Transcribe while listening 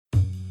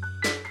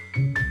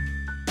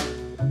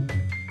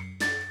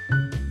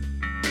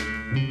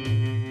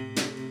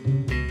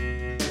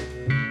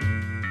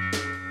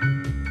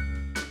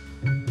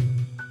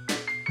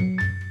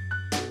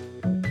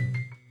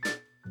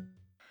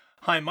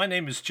Hi, my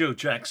name is Joe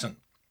Jackson.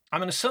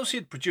 I'm an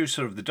associate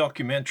producer of the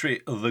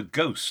documentary The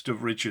Ghost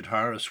of Richard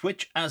Harris,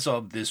 which, as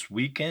of this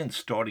weekend,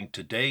 starting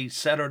today,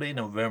 Saturday,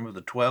 November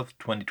the 12th,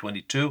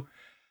 2022,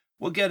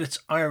 will get its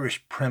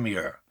Irish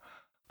premiere.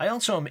 I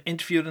also am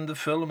interviewed in the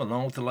film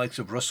along with the likes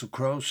of Russell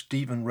Crowe,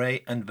 Stephen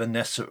Ray and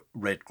Vanessa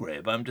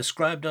Redgrave. I'm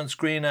described on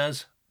screen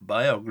as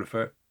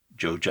biographer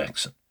Joe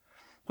Jackson,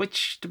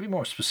 which, to be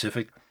more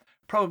specific,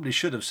 probably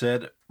should have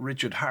said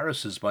Richard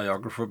Harris's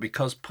biographer,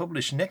 because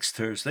published next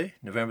Thursday,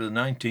 November the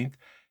 19th,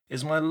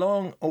 is my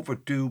long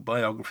overdue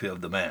biography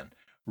of the man,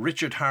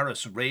 Richard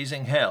Harris,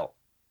 raising hell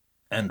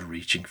and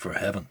reaching for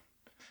heaven.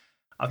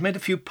 I've made a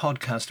few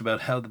podcasts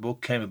about how the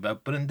book came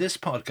about, but in this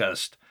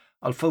podcast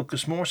I'll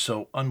focus more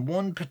so on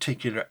one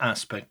particular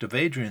aspect of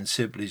Adrian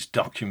Sibley's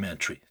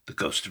documentary, The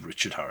Ghost of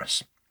Richard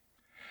Harris.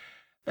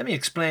 Let me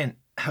explain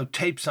how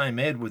tapes I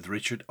made with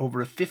Richard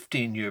over a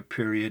 15-year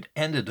period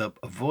ended up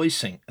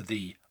voicing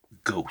the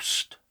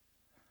ghost.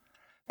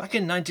 Back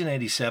in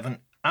 1987,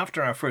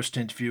 after our first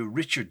interview,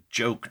 Richard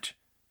joked,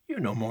 "You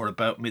know more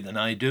about me than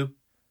I do."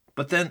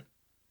 But then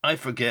I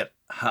forget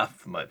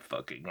half my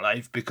fucking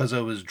life because I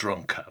was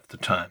drunk half the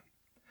time.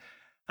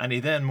 And he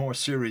then more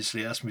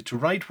seriously asked me to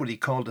write what he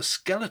called a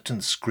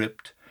skeleton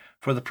script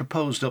for the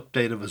proposed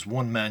update of his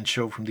one-man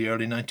show from the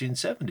early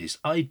 1970s.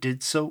 I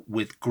did so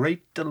with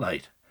great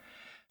delight,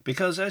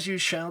 because, as you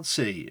shall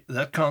see,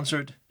 that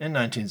concert in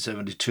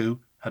 1972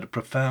 had a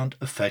profound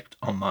effect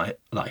on my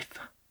life.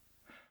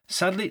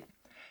 Sadly,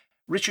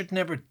 Richard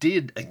never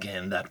did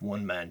again that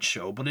one-man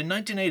show, but in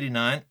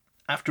 1989,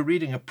 after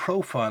reading a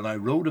profile I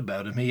wrote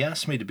about him, he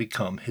asked me to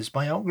become his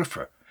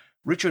biographer.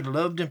 Richard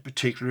loved in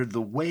particular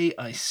the way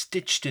I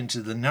stitched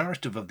into the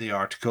narrative of the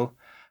article,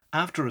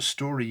 after a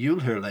story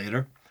you'll hear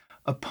later,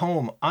 a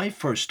poem I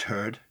first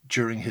heard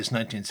during his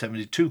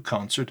 1972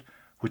 concert,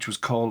 which was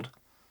called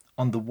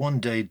 "On the One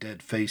Day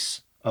Dead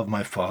Face of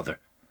My Father."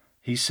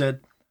 He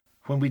said,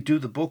 "When we do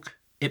the book,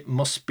 it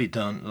must be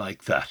done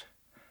like that."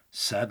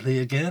 Sadly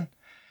again,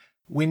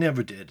 we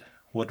never did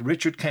what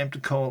Richard came to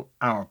call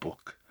our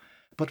book,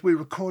 but we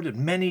recorded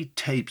many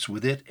tapes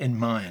with it in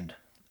mind,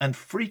 and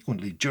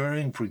frequently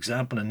during, for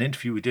example, an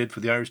interview we did for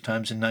the Irish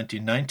Times in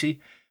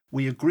 1990,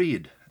 we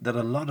agreed that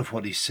a lot of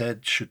what he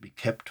said should be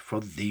kept for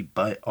the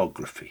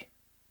biography.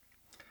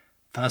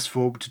 Fast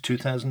forward to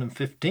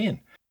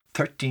 2015,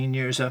 13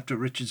 years after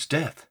Richard's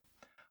death.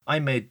 I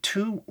made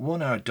 2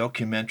 one-hour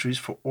documentaries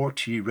for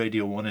RTE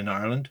Radio 1 in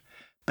Ireland,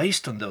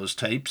 based on those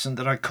tapes, and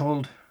that I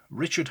called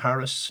Richard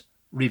Harris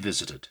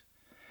Revisited.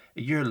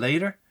 A year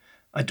later,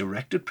 I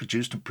directed,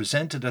 produced and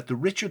presented at the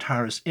Richard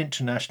Harris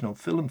International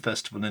Film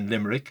Festival in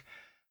Limerick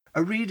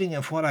a reading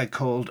of what I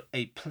called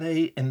a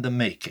play in the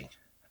making,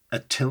 a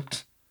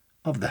tilt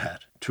of the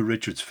hat to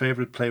Richard's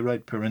favourite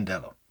playwright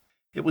Pirandello.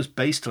 It was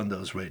based on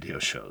those radio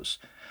shows,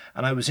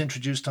 and I was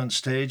introduced on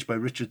stage by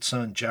Richard's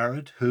son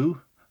Jared,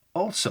 who,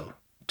 also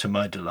to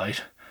my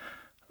delight,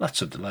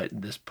 lots of delight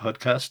in this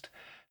podcast,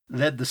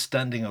 led the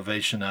standing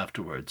ovation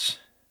afterwards.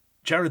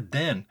 Jared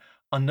then,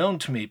 unknown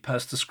to me,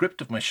 passed the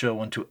script of my show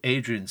on to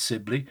Adrian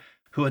Sibley,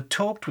 who had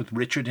talked with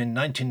Richard in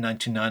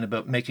 1999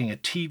 about making a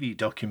TV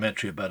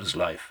documentary about his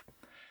life.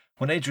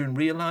 When Adrian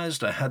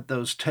realised I had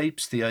those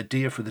tapes, the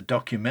idea for the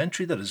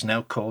documentary that is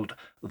now called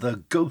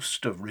The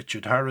Ghost of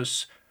Richard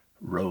Harris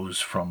rose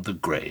from the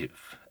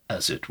grave,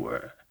 as it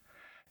were.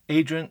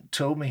 Adrian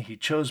told me he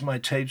chose my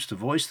tapes to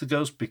voice the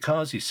ghost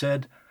because, he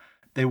said,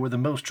 they were the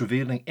most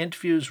revealing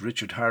interviews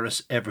Richard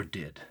Harris ever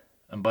did.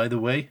 And by the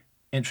way,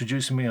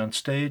 introducing me on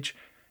stage,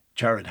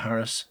 Jared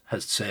Harris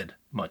has said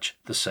much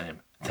the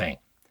same thing.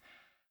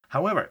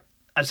 However,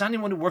 as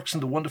anyone who works in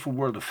the wonderful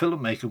world of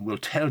filmmaking will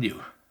tell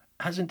you,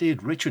 as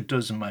indeed Richard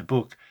does in my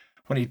book,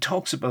 when he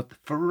talks about the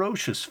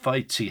ferocious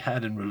fights he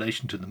had in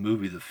relation to the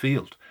movie The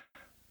Field,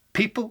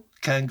 people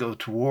can go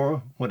to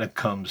war when it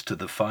comes to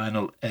the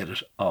final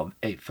edit of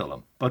a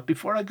film. But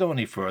before I go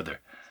any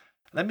further,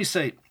 let me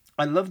say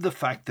I love the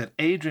fact that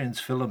Adrian's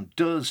film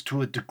does,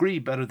 to a degree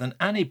better than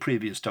any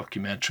previous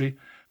documentary,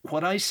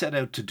 what I set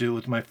out to do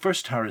with my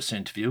first Harris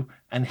interview,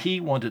 and he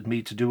wanted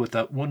me to do with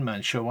that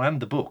one-man show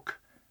and the book,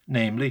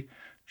 namely,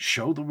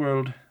 show the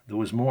world there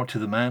was more to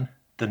the man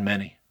than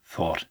many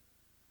thought.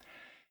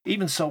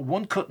 Even so,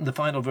 one cut in the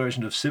final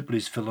version of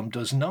Sibley's film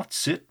does not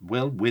sit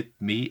well with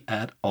me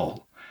at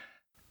all,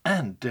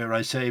 and, dare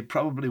I say,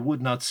 probably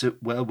would not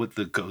sit well with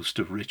the ghost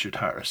of Richard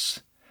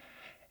Harris.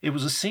 It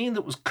was a scene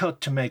that was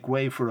cut to make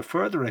way for a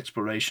further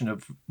exploration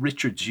of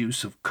Richard's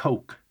use of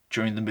coke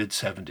during the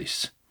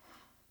mid-70s.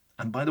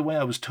 And by the way,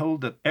 I was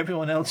told that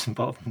everyone else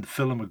involved in the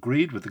film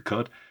agreed with the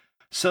cut,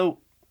 so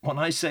when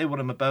I say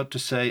what I'm about to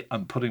say,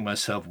 I'm putting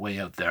myself way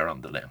out there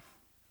on the limb.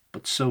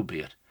 But so be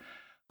it.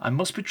 I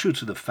must be true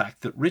to the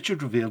fact that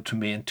Richard revealed to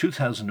me in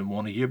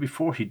 2001, a year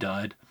before he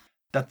died,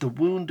 that the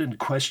wound in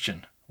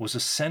question was a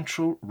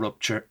central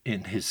rupture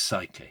in his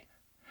psyche.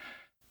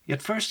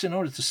 Yet first, in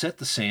order to set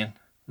the scene,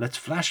 let's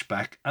flash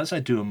back, as I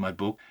do in my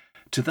book,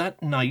 to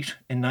that night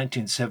in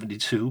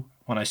 1972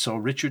 when I saw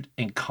Richard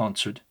in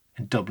concert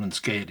in Dublin's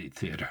Gaiety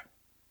Theatre.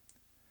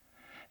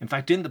 In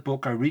fact, in the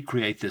book I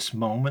recreate this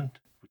moment,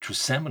 which was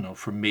seminal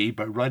for me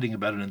by writing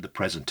about it in the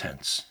present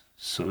tense.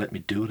 So let me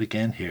do it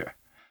again here.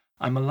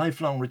 I'm a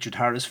lifelong Richard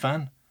Harris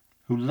fan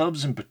who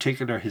loves in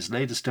particular his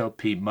latest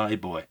LP, My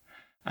Boy,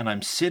 and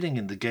I'm sitting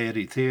in the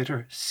Gaiety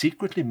Theatre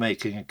secretly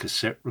making a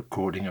cassette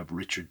recording of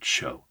Richard's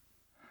show.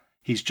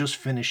 He's just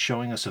finished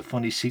showing us a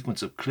funny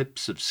sequence of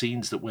clips of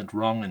scenes that went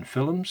wrong in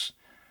films,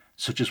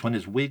 such as when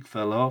his wig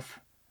fell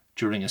off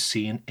during a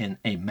scene in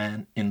A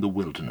Man in the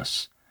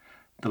Wilderness.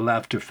 The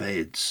laughter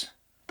fades,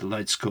 the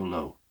lights go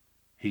low.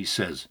 He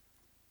says,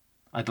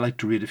 "I'd like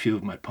to read a few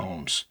of my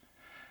poems.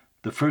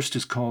 The first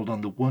is called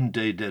On the One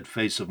Day Dead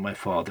Face of My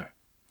Father.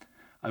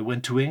 I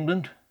went to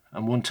England,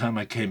 and one time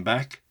I came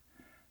back,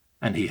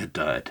 and he had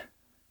died."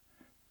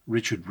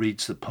 Richard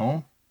reads the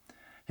poem.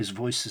 His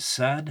voice is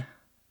sad,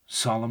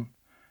 solemn,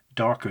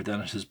 darker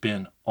than it has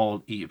been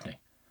all evening.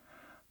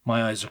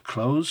 My eyes are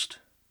closed.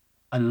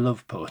 I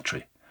love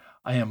poetry.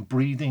 I am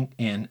breathing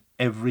in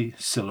every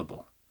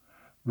syllable.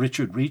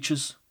 Richard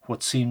reaches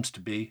what seems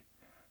to be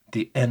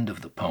the end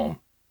of the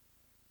poem.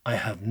 I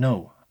have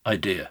no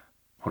idea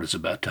what is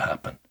about to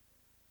happen.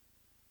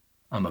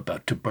 I'm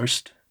about to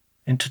burst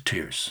into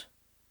tears.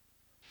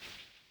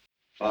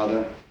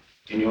 Father,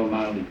 in your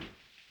mound,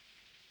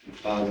 and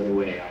farther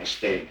away I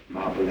stay,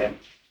 marble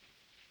length,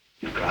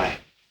 and cry,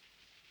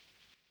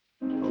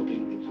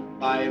 hoping that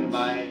by and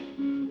by,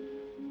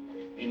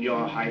 in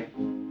your height,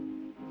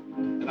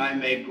 that I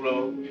may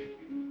grow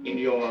in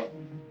your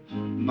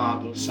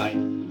marble sight.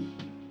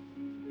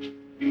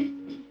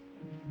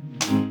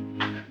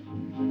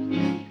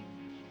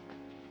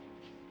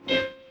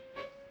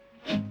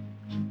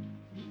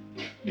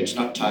 It's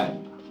not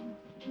time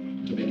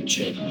to make a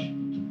change.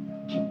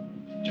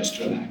 Just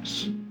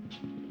relax.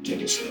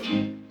 Take it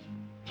slow.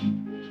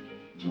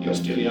 You're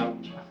still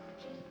young.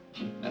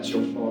 That's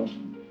your fault.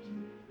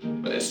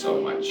 But there's so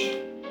much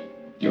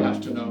you have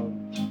to know.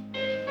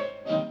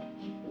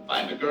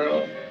 Find a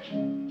girl.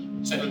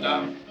 Settle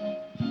down.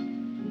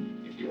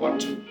 If you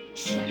want to,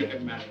 you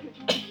get married.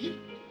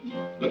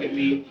 Look at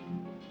me.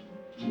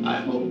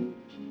 I'm old,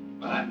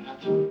 but I'm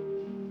happy.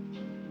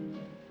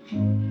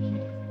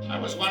 I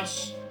was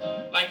once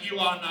like you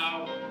are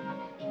now,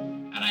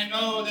 and I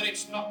know that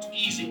it's not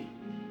easy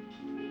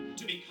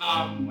to be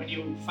calm when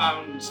you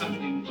found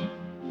something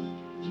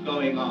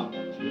going on.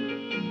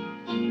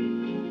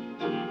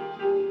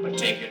 But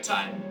take your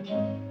time.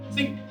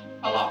 Think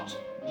a lot.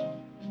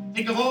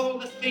 Think of all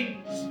the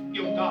things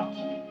you've got.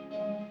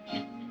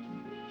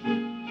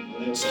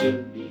 They'll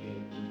still be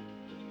here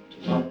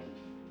tomorrow.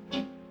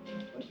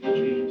 What your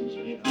dreams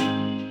may not.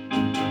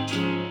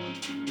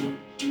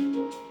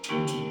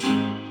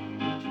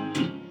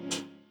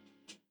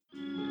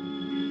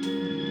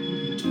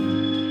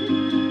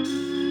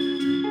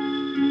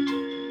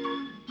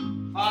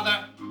 Father,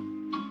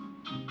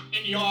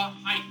 in your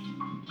height,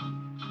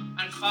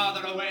 and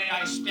farther away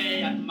I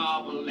stay at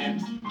marble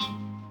length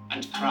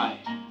and cry,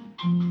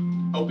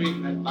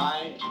 hoping that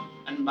by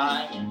and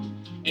by,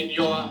 in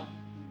your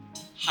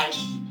height,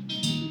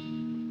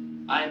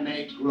 I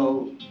may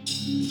grow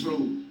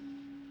through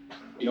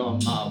your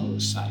marble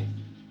sight.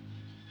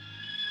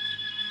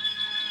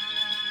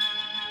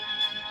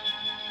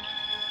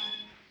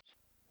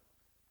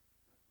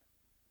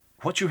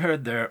 What you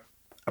heard there,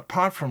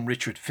 apart from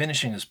Richard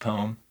finishing his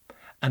poem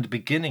and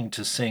beginning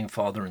to sing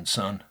Father and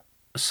Son,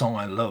 a song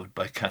I loved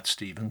by Cat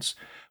Stevens,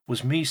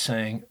 was me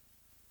saying,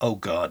 "Oh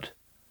God,"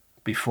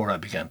 before I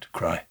began to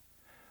cry.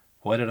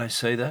 Why did I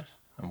say that?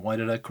 And why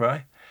did I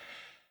cry?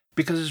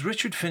 Because as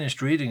Richard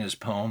finished reading his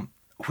poem,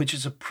 which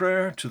is a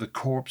prayer to the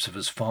corpse of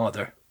his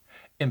father,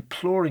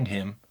 imploring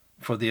him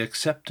for the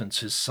acceptance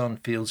his son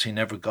feels he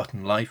never got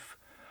in life,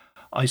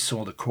 I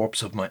saw the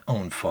corpse of my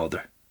own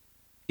father.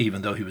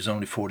 Even though he was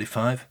only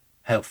 45,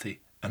 healthy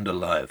and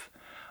alive.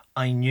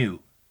 I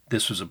knew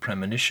this was a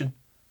premonition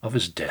of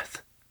his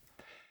death.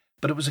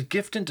 But it was a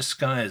gift in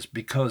disguise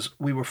because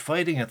we were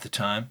fighting at the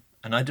time,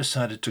 and I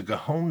decided to go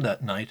home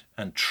that night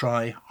and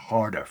try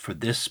harder for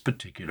this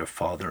particular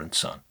father and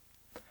son.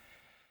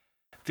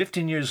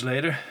 15 years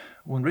later,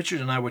 when Richard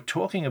and I were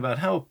talking about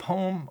how a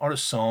poem or a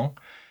song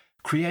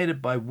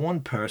created by one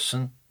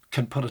person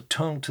can put a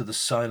tongue to the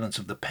silence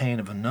of the pain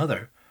of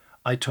another,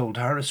 I told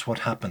Harris what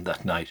happened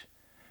that night.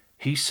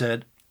 He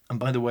said, and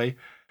by the way,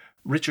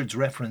 Richard's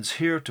reference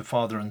here to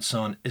Father and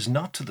Son is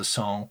not to the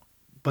song,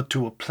 but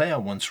to a play I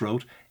once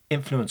wrote,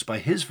 influenced by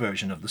his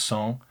version of the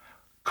song,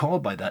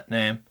 called by that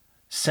name,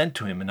 sent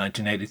to him in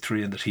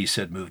 1983, and that he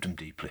said moved him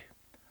deeply.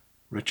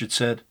 Richard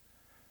said,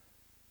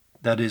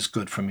 "That is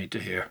good for me to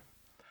hear.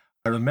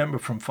 I remember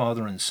from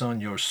Father and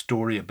Son your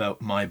story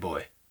about My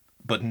Boy,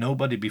 but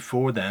nobody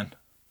before then,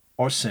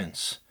 or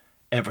since,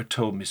 ever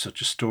told me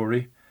such a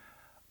story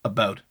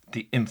about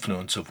the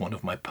influence of one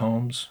of my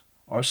poems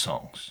or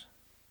songs."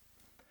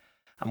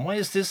 And why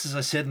is this, as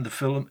I said in the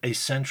film, a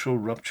central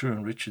rupture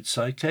in Richard's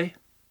psyche?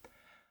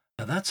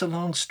 Now that's a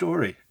long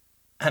story,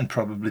 and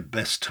probably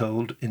best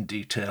told in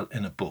detail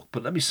in a book,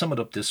 but let me sum it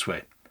up this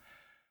way.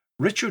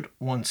 Richard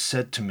once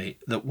said to me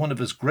that one of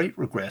his great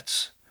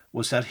regrets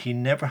was that he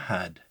never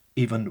had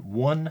even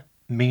 1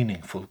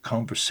 meaningful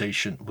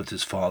conversation with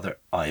his father,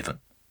 Ivan.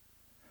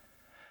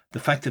 The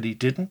fact that he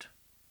didn't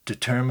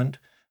determined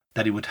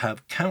that he would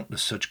have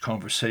countless such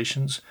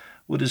conversations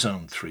with his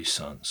own 3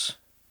 sons.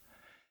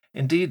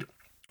 Indeed,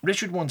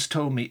 Richard once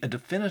told me a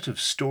definitive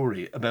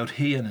story about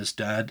he and his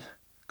dad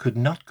could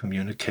not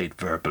communicate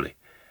verbally.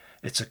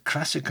 It's a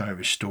classic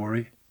Irish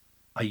story.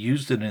 I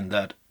used it in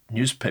that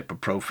newspaper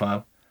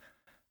profile,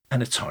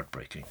 and it's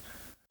heartbreaking.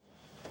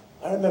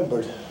 I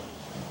remembered,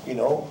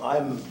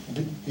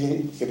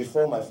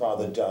 before my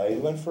father died, we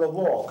went for a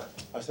walk.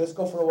 I said, let's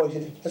go for a walk. He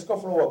said, let's go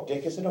for a walk,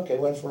 Dick. I said, okay,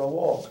 went for a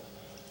walk.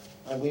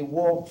 And we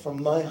walked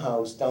from my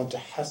house down to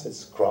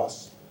Hassett's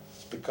Cross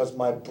because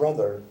my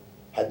brother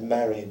had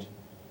married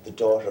the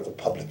daughter of a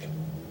publican,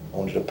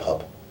 owned a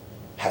pub,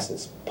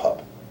 Hassett's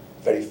Pub,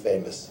 very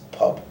famous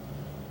pub,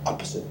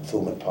 opposite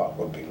Thuman Park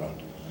rugby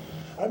ground.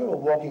 I remember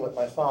walking with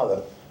my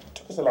father. It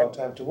took us a long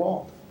time to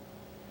walk.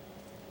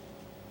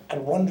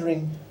 And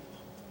wondering,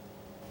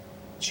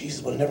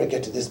 Jesus, we'll never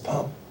get to this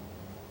pub.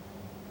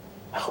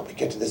 I hope we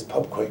get to this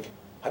pub quick.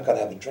 I've got to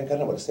have a drink. I don't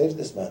know what to say to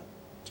this man.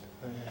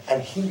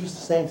 And he was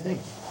the same thing.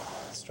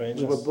 Strange.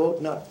 We were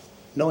both not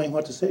knowing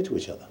what to say to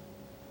each other.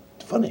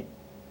 It's funny.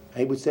 And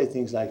he would say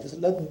things like,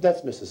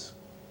 that's Mrs.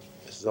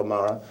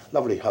 O'Mara.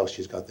 Lovely house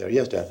she's got there.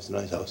 Yes, Dad, it's a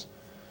nice house.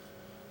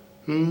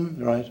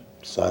 Right.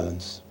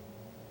 Silence.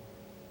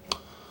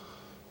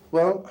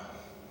 Well,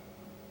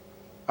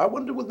 I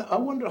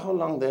wonder how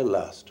long they'll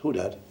last. Who,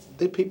 Dad?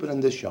 The people in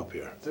this shop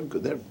here. They're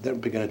good. They're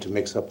beginning to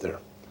mix up there.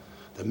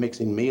 They're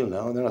mixing meal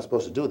now, and they're not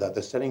supposed to do that.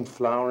 They're selling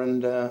flour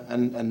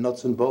and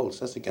nuts and bolts.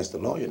 That's against the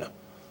law, you know.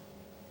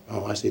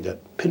 Oh, I see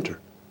that. Pinter.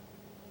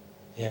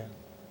 Yeah.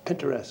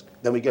 Pinteresque.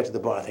 Then we get to the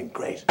bar, I think,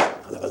 great.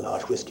 I'll have a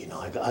large whiskey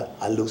now.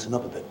 I'll loosen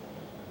up a bit.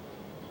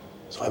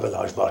 So I have a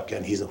large vodka,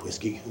 and he's a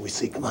whiskey. And we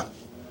see, come on.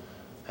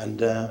 And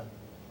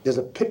there's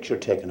a picture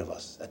taken of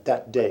us at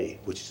that day,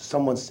 which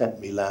someone sent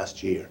me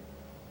last year,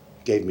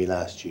 gave me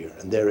last year,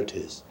 and there it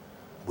is.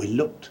 We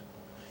looked,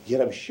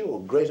 yet I'm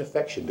sure, great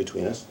affection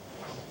between us,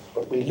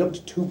 but we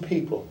looked 2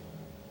 people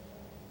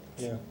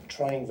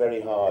trying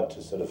very hard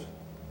to sort of...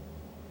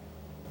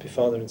 Be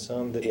father and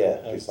son.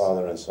 Be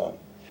father and son.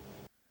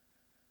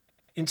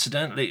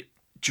 Incidentally,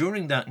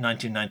 during that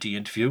 1990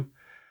 interview,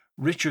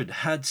 Richard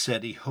had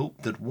said he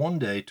hoped that one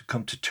day to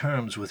come to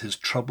terms with his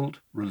troubled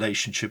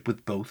relationship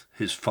with both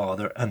his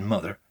father and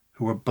mother,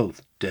 who were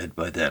both dead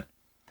by then.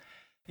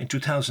 In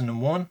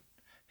 2001,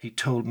 he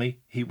told me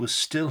he was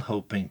still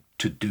hoping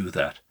to do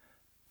that,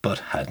 but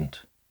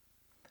hadn't.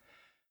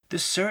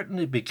 This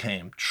certainly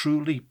became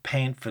truly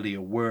painfully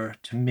aware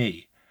to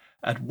me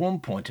at one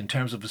point in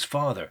terms of his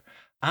father,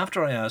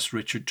 after I asked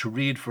Richard to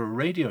read for a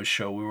radio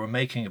show we were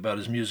making about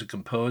his music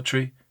and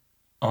poetry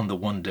on the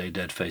one-day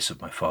dead face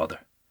of my father.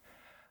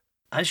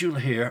 As you'll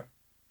hear,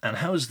 and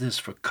how is this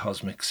for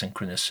cosmic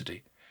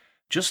synchronicity?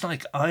 Just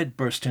like I'd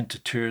burst into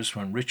tears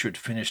when Richard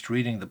finished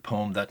reading the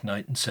poem that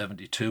night in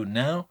 72,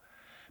 now,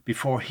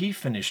 before he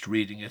finished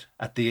reading it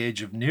at the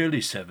age of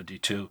nearly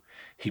 72,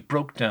 he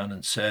broke down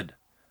and said,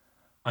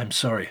 "I'm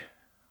sorry,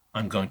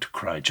 I'm going to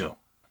cry, Joe."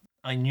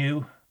 I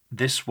knew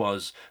this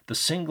was the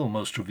single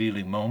most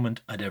revealing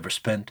moment I'd ever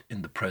spent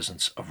in the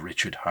presence of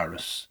Richard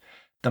Harris.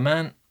 The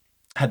man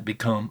had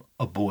become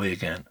a boy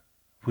again,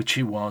 which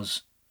he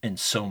was in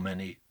so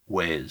many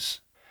ways.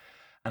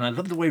 And I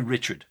love the way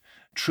Richard,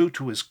 true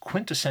to his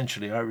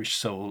quintessentially Irish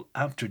soul,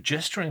 after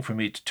gesturing for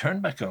me to turn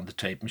back on the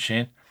tape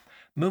machine,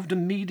 moved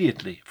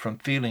immediately from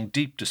feeling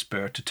deep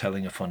despair to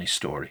telling a funny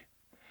story.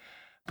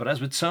 But as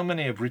with so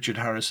many of Richard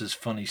Harris's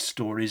funny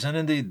stories, and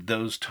indeed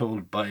those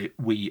told by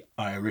we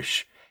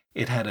Irish,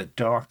 it had a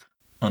dark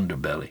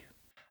underbelly.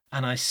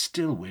 And I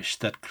still wish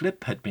that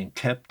clip had been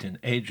kept in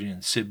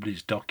Adrian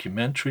Sibley's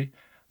documentary,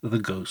 The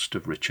Ghost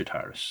of Richard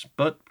Harris.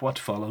 But what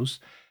follows,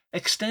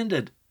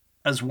 extended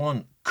as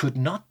one could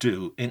not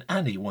do in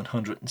any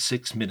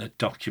 106-minute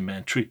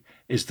documentary,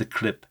 is the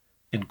clip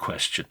in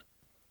question.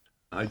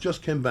 I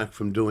just came back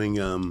from doing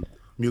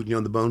Mutiny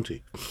on the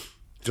Bounty.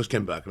 Just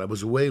came back, and I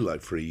was away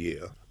for a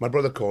year. My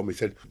brother called me,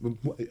 said,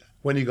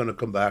 "When are you going to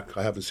come back?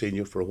 I haven't seen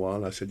you for a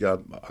while." I said, "Yeah,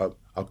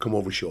 I'll come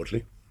over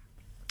shortly."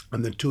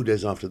 And then 2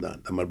 days after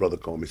that, and my brother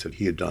called me, said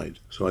he had died.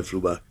 So I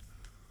flew back.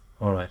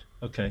 All right,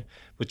 okay.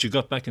 But you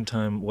got back in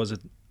time, was it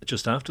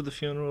just after the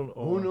funeral?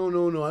 Or? Oh,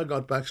 no. I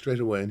got back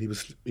straight away, and he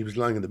was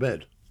lying in the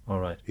bed.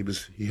 All right.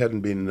 He hadn't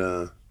been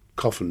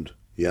coffined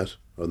yet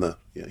or that.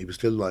 Yeah, he was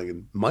still lying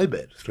in my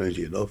bed,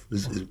 strangely enough.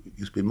 It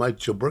used to be my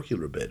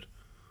tubercular bed.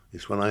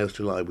 It's when I used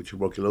to lie with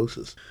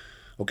tuberculosis.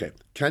 Okay,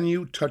 can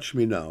you touch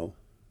me now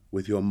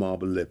with your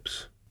marble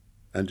lips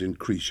and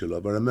increase your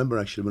love? I remember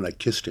actually when I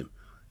kissed him,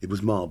 it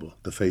was marble.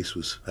 The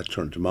face had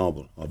turned to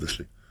marble,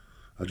 obviously.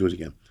 I'll do it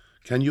again.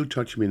 Can you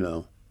touch me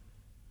now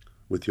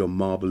with your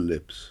marble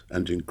lips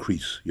and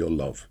increase your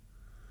love?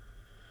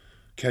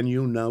 Can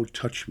you now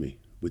touch me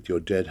with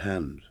your dead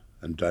hand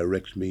and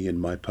direct me in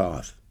my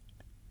path?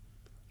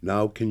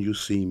 Now can you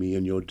see me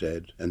in your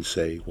dead and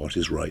say what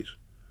is right?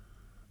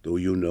 Though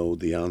you know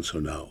the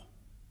answer now.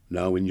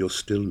 Now in your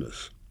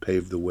stillness,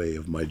 pave the way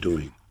of my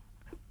doing.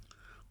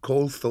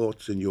 Cold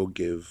thoughts in your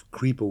give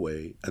creep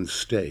away and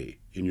stay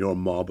in your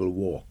marble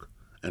walk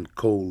and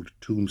cold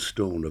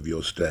tombstone of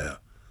your stair.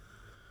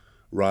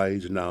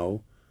 Rise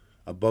now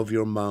above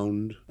your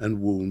mound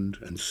and wound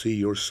and see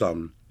your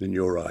son in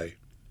your eye.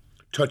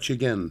 Touch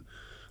again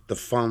the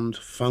fond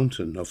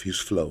fountain of his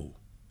flow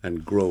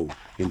and grow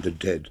in the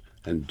dead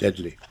and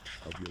deadly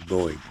of your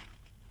going.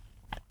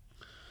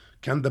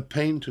 Can the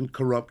paint and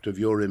corrupt of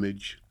your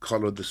image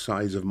colour the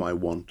size of my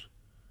want?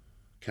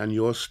 Can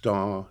your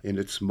star in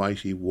its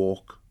mighty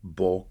walk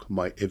balk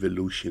my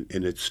evolution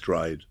in its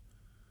stride?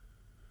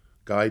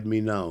 Guide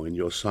me now in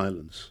your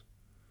silence.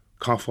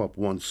 Cough up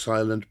one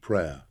silent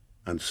prayer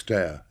and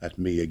stare at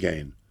me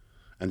again,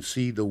 and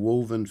see the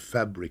woven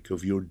fabric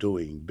of your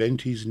doing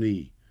bend his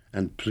knee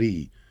and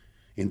plea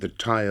in the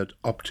tired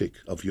optic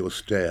of your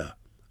stare,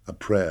 a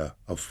prayer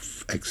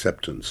of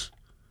acceptance.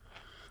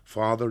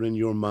 Farther in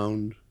your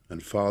mound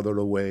and farther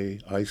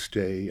away I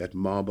stay at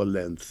marble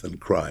length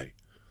and cry,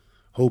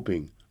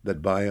 hoping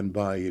that by and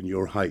by in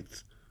your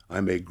height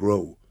I may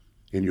grow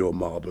in your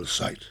marble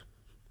sight.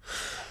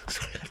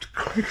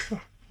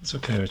 It's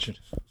okay, Richard.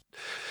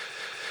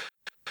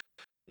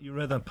 You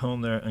read that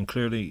poem there, and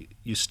clearly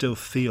you still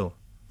feel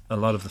a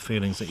lot of the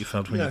feelings that you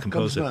felt when you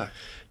composed it. Back.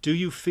 Do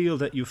you feel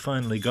that you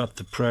finally got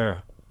the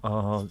prayer,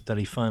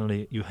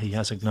 that he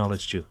has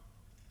acknowledged you,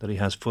 that he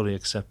has fully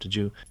accepted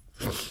you?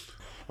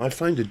 I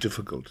find it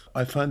difficult.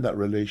 I find that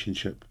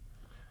relationship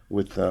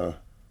with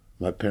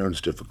my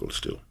parents difficult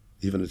still,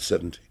 even at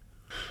 70.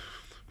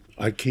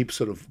 I keep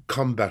sort of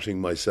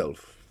combating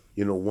myself.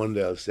 You know, one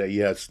day I'll say,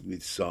 yes,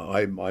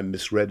 I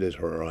misread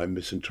it or I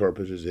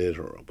misinterpreted it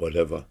or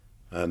whatever.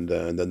 And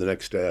then the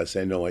next day I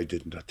say, no, I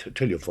didn't. I'll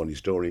tell you a funny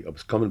story. I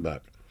was coming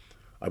back.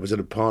 I was at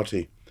a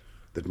party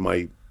that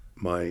my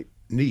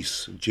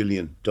niece,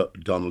 Gillian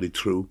Donnelly,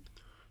 threw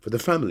for the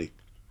family.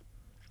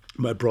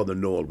 My brother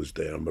Noel was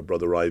there, and my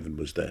brother Ivan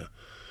was there,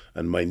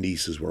 and my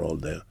nieces were all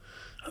there.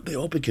 And they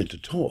all began to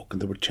talk,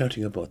 and they were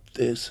chatting about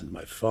this, and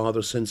my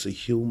father's sense of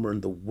humour,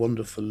 and the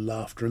wonderful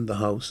laughter in the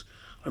house.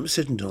 I'm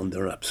sitting down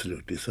there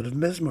absolutely sort of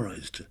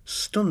mesmerised,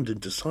 stunned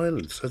into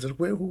silence. I said,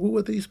 who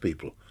are these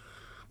people?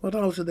 What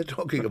else are they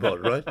talking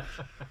about, right?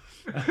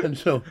 and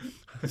so,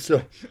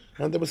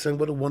 and they were saying,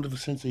 what a wonderful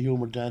sense of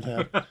humour Dad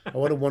had,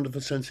 or what a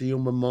wonderful sense of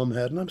humour Mum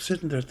had. And I'm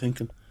sitting there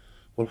thinking,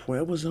 well,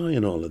 where was I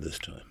in all of this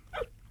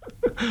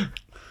time?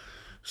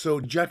 So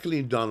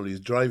Jacqueline Donnelly is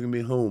driving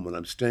me home, and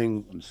I'm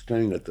staying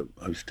at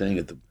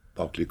the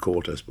Buckley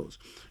Court, I suppose.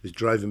 Is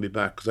driving me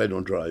back because I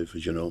don't drive,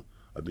 as you know.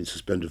 I've been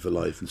suspended for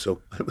life, and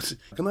so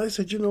I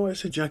said,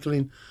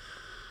 Jacqueline,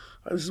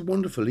 it was a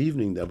wonderful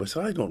evening there, but I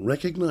said, I don't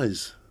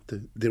recognise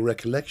the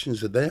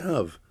recollections that they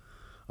have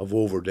of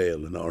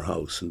Overdale in our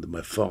house and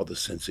my father's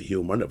sense of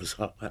humour.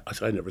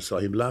 I never saw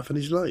him laugh in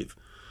his life,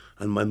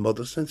 and my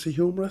mother's sense of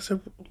humour. I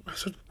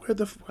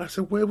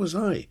said, where was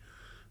I?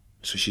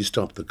 So she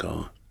stopped the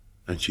car,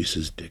 and she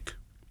says, Dick,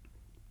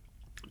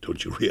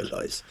 don't you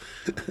realise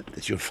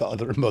that your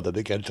father and mother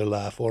began to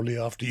laugh only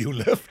after you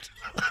left?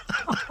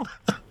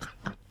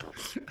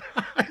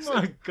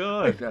 My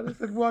God. I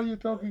said, what are you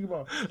talking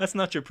about? That's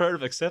not your prayer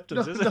of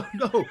acceptance, is it?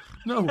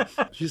 No.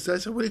 She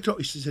said, what are you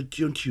talking? She said,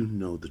 don't you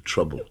know the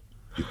trouble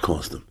you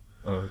caused them?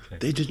 Oh, okay.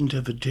 They didn't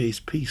have a day's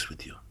peace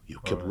with you. You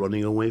kept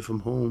running away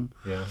from home.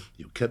 Yeah.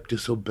 You kept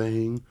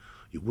disobeying.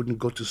 You wouldn't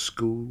go to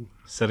school.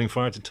 Setting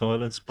fire to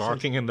toilets,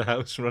 barking in the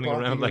house, running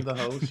around like... in the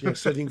house, yeah,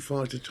 setting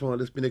fire to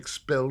toilets, been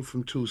expelled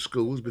from 2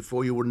 schools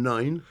before you were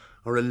 9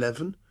 or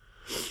 11.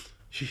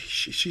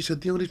 She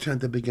said, the only time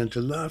they began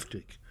to laugh,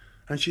 Dick,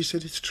 and she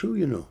said, it's true,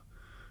 you know.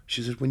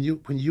 She said, when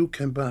you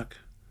came back,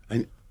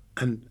 and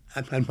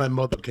my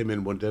mother came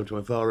in one day to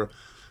my father,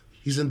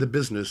 he's in the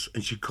business,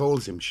 and she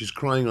calls him, she's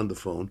crying on the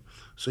phone.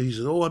 So he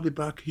says, oh, I'll be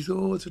back. He said,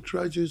 oh, it's a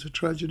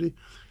tragedy.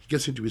 He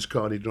gets into his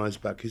car and he drives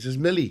back. He says,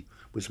 Millie,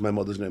 which my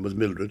mother's name was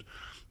Mildred.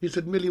 He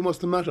said, Millie, what's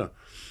the matter?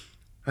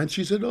 And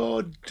she said,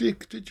 oh,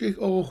 Dick,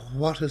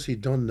 what has he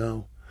done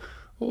now?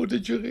 Oh,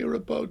 did you hear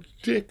about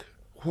Dick?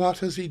 What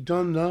has he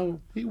done now?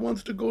 He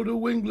wants to go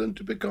to England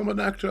to become an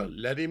actor.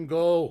 Let him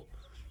go.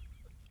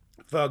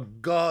 For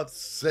God's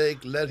sake,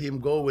 let him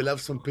go. We'll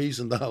have some peace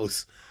in the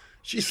house.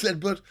 She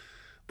said, but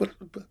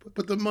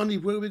the money,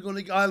 where are we going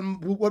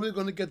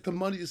to get the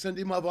money to send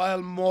him off?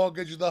 I'll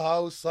mortgage the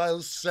house.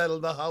 I'll sell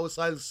the house.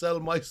 I'll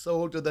sell my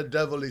soul to the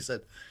devil. He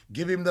said,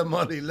 give him the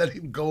money. Let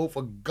him go.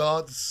 For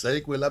God's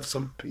sake, we'll have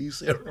some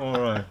peace here.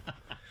 All right.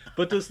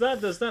 But does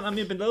that, I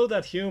mean, below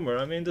that humour,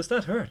 I mean, does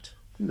that hurt?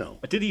 No.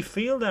 Did he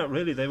feel that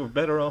really they were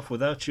better off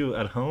without you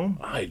at home?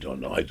 I don't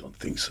know. I don't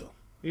think so.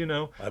 You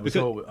know,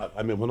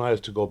 when I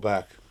was to go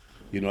back,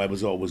 you know, I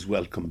was always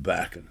welcome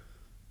back. And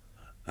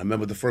I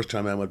remember the first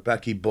time I went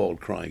back, he bawled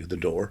crying at the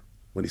door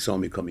when he saw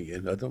me coming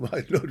in. I know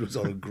it was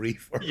all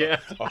grief or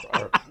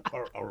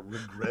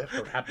regret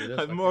or happiness.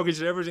 I've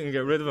mortgaged everything to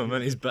get rid of him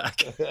and he's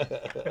back.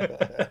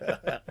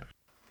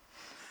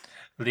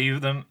 Leave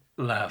them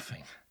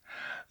laughing.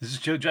 This is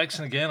Joe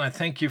Jackson again. I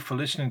thank you for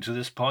listening to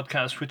this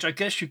podcast, which I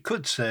guess you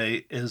could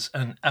say is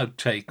an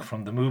outtake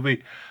from the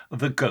movie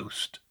The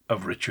Ghost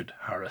of Richard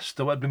Harris,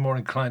 though I'd be more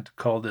inclined to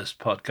call this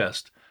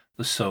podcast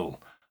the soul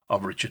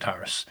of Richard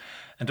Harris.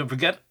 And don't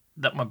forget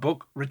that my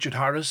book, Richard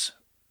Harris,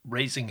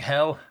 Raising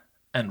Hell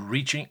and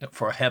Reaching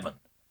for Heaven,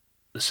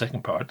 the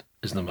second part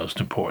is the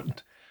most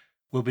important,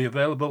 will be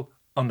available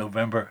on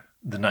November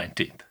the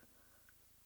 19th.